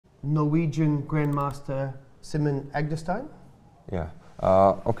Norwegian Grandmaster Simon Agdestein. Yeah.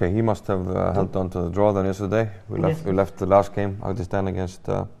 Okay, he must have held on to the draw then yesterday. We left the last game, Agdestein against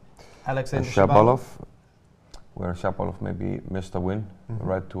Alexander Shabalov, where Shabalov maybe missed a win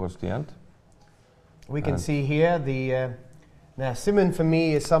right towards the end. We can see here now Simon for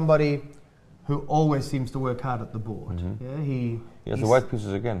me is somebody who always seems to work hard at the board. Yeah, he has the white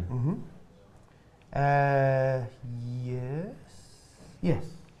pieces again. Yes,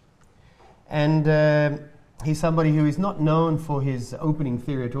 and he's somebody who is not known for his opening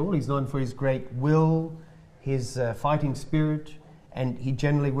theory at all. He's known for his great will, his fighting spirit, and he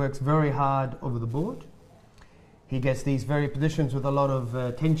generally works very hard over the board. He gets these very positions with a lot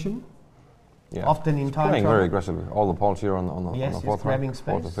of tension. Yeah. Often in time playing very aggressively. All the pawns here on the fourth grabbing rank,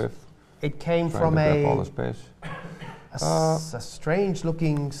 space. fourth or fifth. It came from a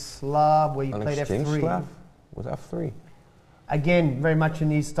strange-looking Slav where you played F3. Slav with F3. Again, very much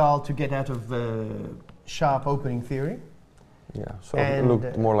in his style to get out of sharp opening theory. Yeah, so it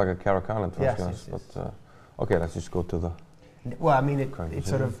looked more like a carro-cann at first glance. But okay, let's just go to the. Well, I mean, it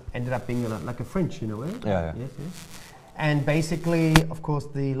sort of ended up being like a French in a way. Yeah. Yes. And basically, of course,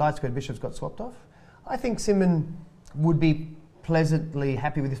 the light squared bishops got swapped off. I think Simon would be pleasantly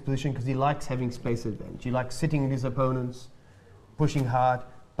happy with this position because he likes having space advantage. He likes sitting with his opponents, pushing hard,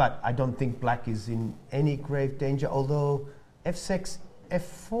 but I don't think black is in any grave danger, although F6,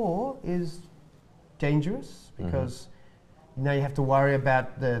 F4 is dangerous because now you have to worry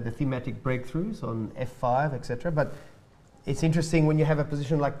about the thematic breakthroughs on F5, etc. But it's interesting when you have a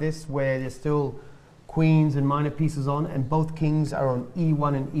position like this where there's still queens and minor pieces on, and both kings are on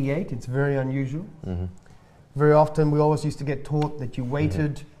E1 and E8. It's very unusual. Very often, we always used to get taught that you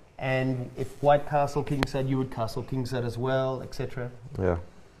waited, and if white castle kingside, you would castle kingside as well, etc. Yeah,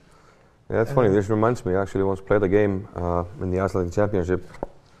 that's funny. This reminds me. I actually once played a game in the Icelandic Championship,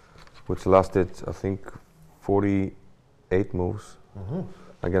 which lasted, I think, 48 moves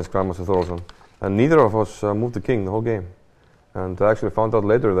against Grandmaster Thorolfsson, and neither of us moved the king the whole game. And I actually found out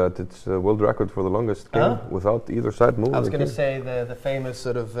later that it's a world record for the longest game without either side moving. I was going to say the famous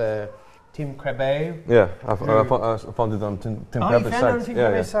sort of Tim Krabbe. Yeah, I found it on Tim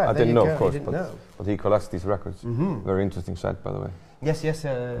Krabbe's site. I didn't know, of course, but he collects these records. Very interesting site, by the way. Yes.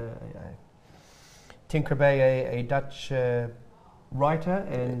 Tim Krabbe, a Dutch writer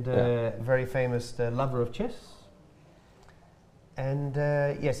and very famous lover of chess. And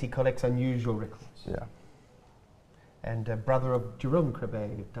yes, he collects unusual records. Yeah. And brother of Jerome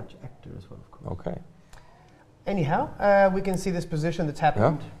Krabbe, a Dutch actor as well, of course. Okay. Anyhow, we can see this position that's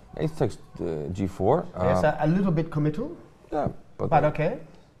happened. Yeah. It takes G4. Yes, a little bit committal. Yeah, but okay.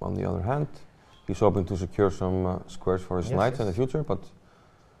 On the other hand, he's hoping to secure some squares for his knights in the future. But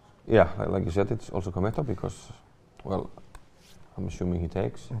yeah, like you said, it's also committal because, well, I'm assuming he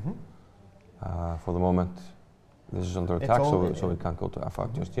takes. For the moment, this is under attack, so we can't go to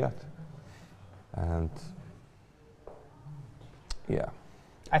F5 just yet. And yeah,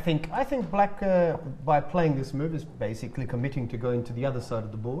 I think black by playing this move is basically committing to going to the other side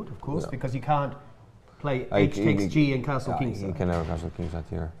of the board, of course, because you can't play H takes G and castle kingside. You can never castle kingside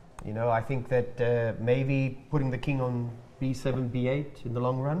here. You know, I think that maybe putting the king on B7, B8 in the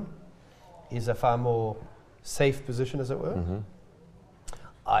long run is a far more safe position, as it were.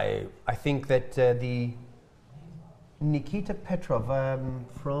 I think that the Nikita Petrov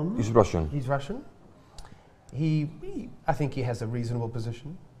from he's Russian. He's Russian. I think he has a reasonable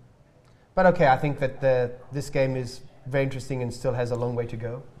position. But okay, I think that this game is very interesting and still has a long way to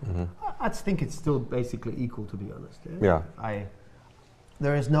go. I think it's still basically equal, to be honest. Yeah.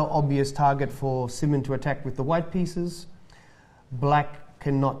 There is no obvious target for Simon to attack with the white pieces. Black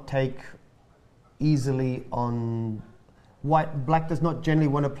cannot take easily on white. Black does not generally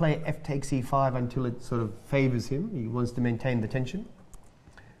want to play F takes E5 until it sort of favors him. He wants to maintain the tension.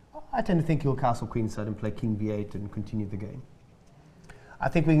 I tend to think he'll castle queenside and play king b8 and continue the game. I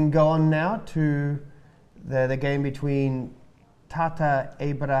think we can go on now to the game between Tata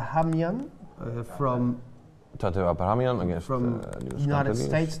Abrahamian from against United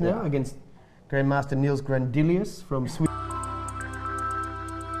States now against Grandmaster Niels Grandelius from Sweden.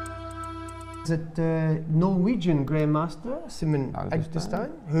 Is it Norwegian Grandmaster Simon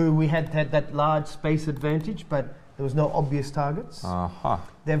Agdestein, who we had that large space advantage, but there was no obvious targets.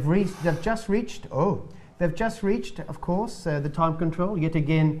 They've just reached, of course, the time control. Yet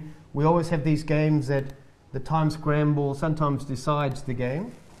again, we always have these games that the time scramble sometimes decides the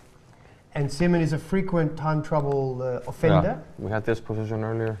game. And Simon is a frequent time trouble offender. Yeah, we had this position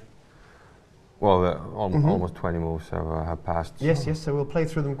earlier. Well, almost 20 moves have passed. Yes, so we'll play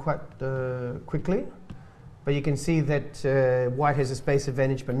through them quite quickly. But you can see that white has a space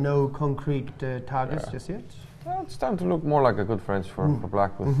advantage, but no concrete targets just yet. Well, it's starting to look more like a good French for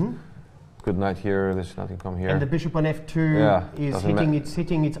black with good knight here, this knight can come here. And the bishop on f2 is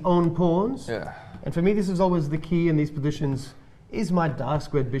hitting its own pawns. Yeah. And for me, this is always the key in these positions. Is my dark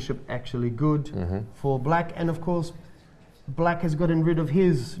squared bishop actually good for black? And of course, black has gotten rid of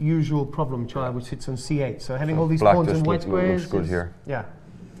his usual problem child, which sits on c8. So having all these pawns in white squares looks good here. Yeah.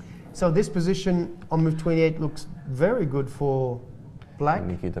 So this position on move 28 looks very good for black.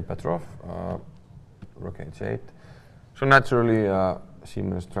 Nikita Petrov, rook h8. So naturally,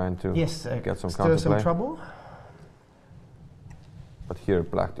 Simon is trying to get some counterplay. Trouble. But here,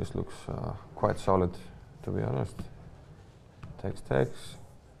 black just looks quite solid, to be honest. Takes.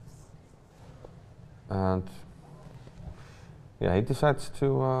 And yeah, he decides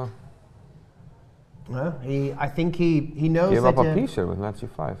to. I think he knows give that. Up a piece here with knight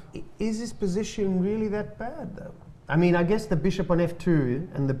c5. Is this position really that bad, though? I mean, I guess the bishop on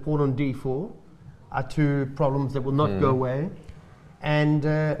f2 and the pawn on d4 are two problems that will not go away. And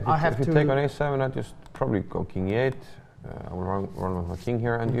I have to. If you take on a7, I just probably go king e8. I will run with my king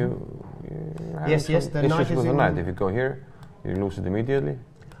here, and you yes, the knight is with the knight. If you go here, you lose it immediately.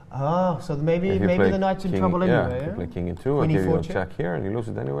 Oh, so maybe the knight's in trouble anyway. Yeah, you play king e2, I give you a check here, and you lose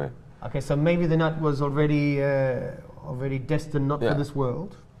it anyway. Okay, so maybe the knight was already destined not for this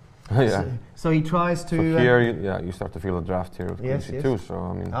world. Yeah. So he tries to. So here, you start to feel a draft here with queen c2. So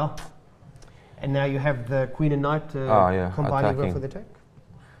I mean. Oh. And now you have the queen and knight combining well for the attack.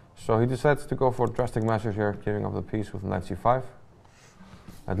 So he decides to go for drastic measures here, giving up the piece with knight c5.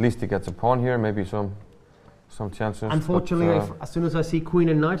 At least he gets a pawn here, maybe some chances. Unfortunately, as soon as I see queen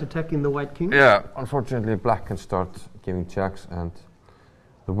and knight attacking the white king. Yeah, unfortunately, black can start giving checks, and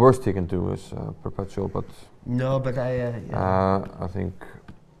the worst he can do is perpetual. But no, but I think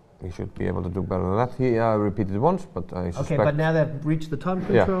he should be able to do better than that. He repeated once, but I suspect. Okay, but now they've reached the time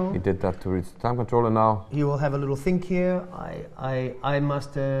control. Yeah, he did that to reach the time control, and now he will have a little think here. I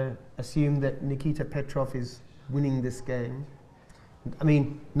must assume that Nikita Petrov is winning this game. I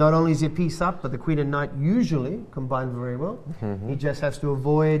mean, not only is he a piece up, but the queen and knight usually combine very well. He just has to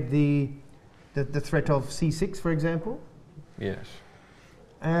avoid the threat of c6, for example. Yes.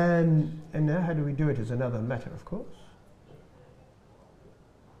 And now how do we do it is another matter, of course.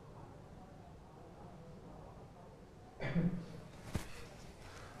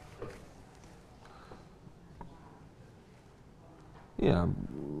 Yeah,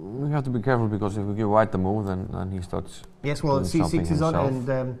 we have to be careful because if we give white the move, then he starts. Yes, well, c6 is on,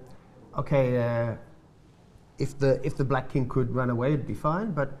 and if the black king could run away, it'd be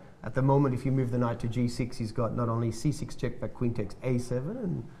fine. But at the moment, if you move the knight to g6, he's got not only c6 check, but queen takes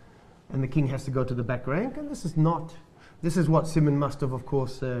a7, and the king has to go to the back rank. And this is what Simon must have, of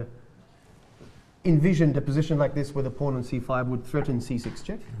course, envisioned a position like this where the pawn on c5 would threaten c6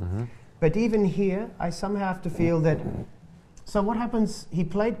 check. But even here, I somehow have to feel that. So what happens? He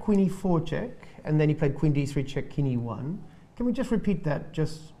played queen e4 check, and then he played queen d3 check, king e1. Can we just repeat that?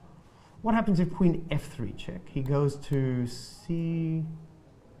 Just what happens if queen f3 check? He goes to c2.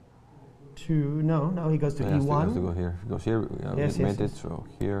 No, he goes to e1. He has to go here. He goes here. Yeah, we made it. So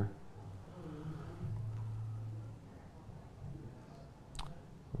here.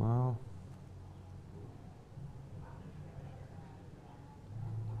 Well.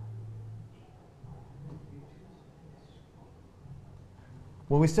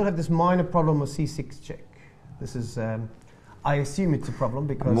 Well, we still have this minor problem of c6 check. This is, I assume it's a problem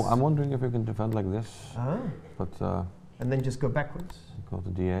because. I'm wondering if we can defend like this. But. And then just go backwards. Go to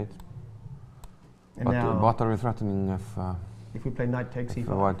d8. And but now what are we threatening if we play knight takes e5?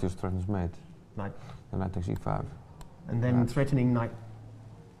 White just threatens mate. Knight. And knight takes e5. And then threatening knight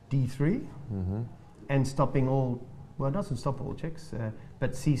d3. And stopping all. Well, it doesn't stop all checks.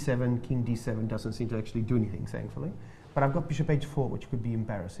 But c7, king d7 doesn't seem to actually do anything, thankfully. But I've got bishop h4, which could be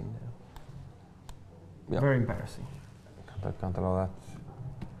embarrassing now. Very embarrassing. Can't allow that.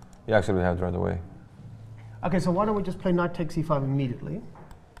 You actually have it right away. Okay, so why don't we just play knight takes e5 immediately,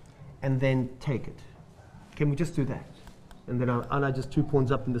 and then take it? Can we just do that? And then I'll just 2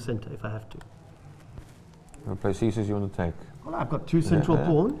 pawns up in the center if I have to. I'll play c6, you want to take? Well, I've got 2 central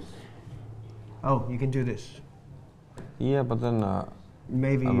pawns. Oh, you can do this. Yeah, but then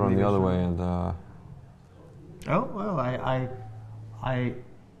maybe I'll run the other way and. Oh, well,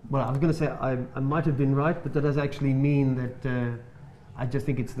 well, I was going to say I might have been right, but that does actually mean that I just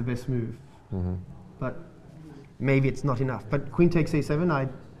think it's the best move. But maybe it's not enough. But queen takes a7,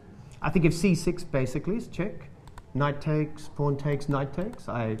 I think if c6 basically is check, knight takes, pawn takes, knight takes,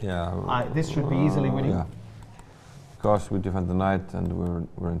 this should be easily winning. Yeah. Because we defend the knight and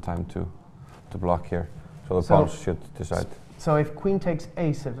we're in time to block here. So the pawns should decide. So if queen takes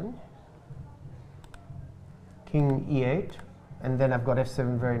a7, king e8, and then I've got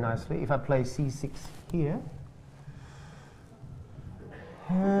f7 very nicely. If I play c6 here,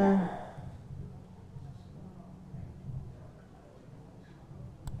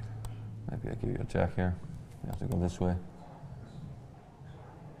 maybe I give you a check here. You have to go this way.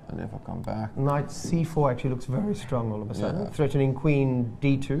 And if I come back... Knight c4 actually looks very strong all of a sudden, Yeah. threatening queen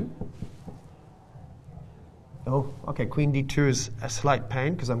d2. Oh, okay, queen d2 is a slight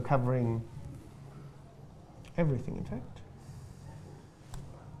pain because I'm covering everything, in fact.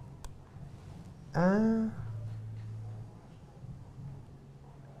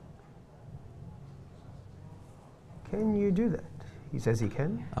 Can you do that? He says he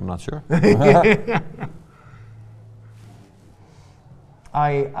can. I'm not sure.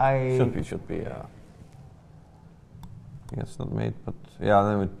 Should be. It's not mate, but yeah.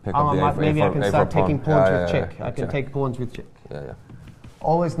 Then we pick up the maybe I can start taking pawns with check. I can check. take pawns with check. Yeah.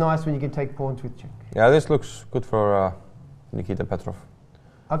 Always nice when you can take pawns with check. Yeah, this looks good for Nikita Petrov.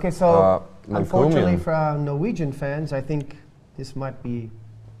 Okay, so unfortunately Mancomian. for our Norwegian fans, I think this might be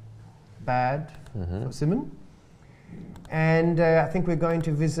bad for Simon. And I think we're going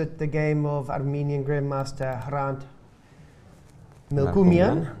to visit the game of Armenian Grandmaster Hrant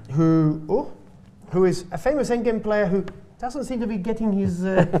Melkumian, who is a famous endgame player who doesn't seem to be getting his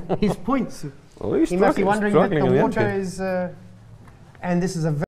his points. Well, He must be wondering that the in the water endgame. is... and this is a